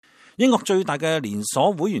英國最大嘅連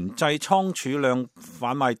鎖會員制倉儲量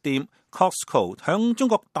販賣店 Costco 響中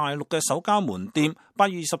國大陸嘅首家門店8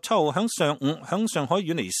月27號響上午響上海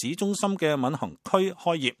遠離市中心嘅閔行區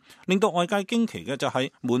開業，令到外界驚奇嘅就係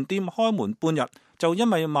門店開門半日就因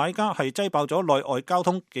為買家係擠爆咗內外交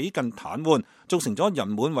通幾近癱瘓，造成咗人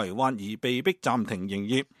滿為患而被迫暫停營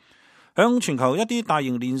業。響全球一啲大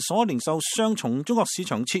型連鎖零售商從中國市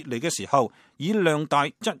場撤離嘅時候，以量大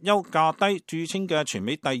質優價低著稱嘅全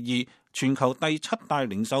美第二、全球第7大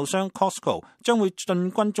零售商 Costco 將會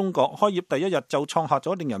進軍中國，開業第一日就創下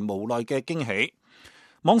咗令人無奈嘅驚喜。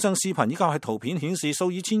網上視頻以及係圖片顯示，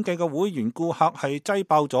數以千計嘅會員顧客係擠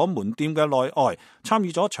爆咗門店嘅內外，參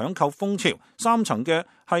與咗搶購風潮。3層嘅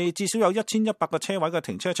係至少有1100個車位嘅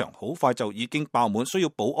停車場，好快就已經爆滿，需要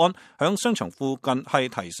保安響商場附近係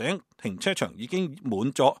提醒停車場已經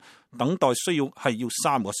滿咗，等待需要係要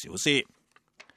3個小時。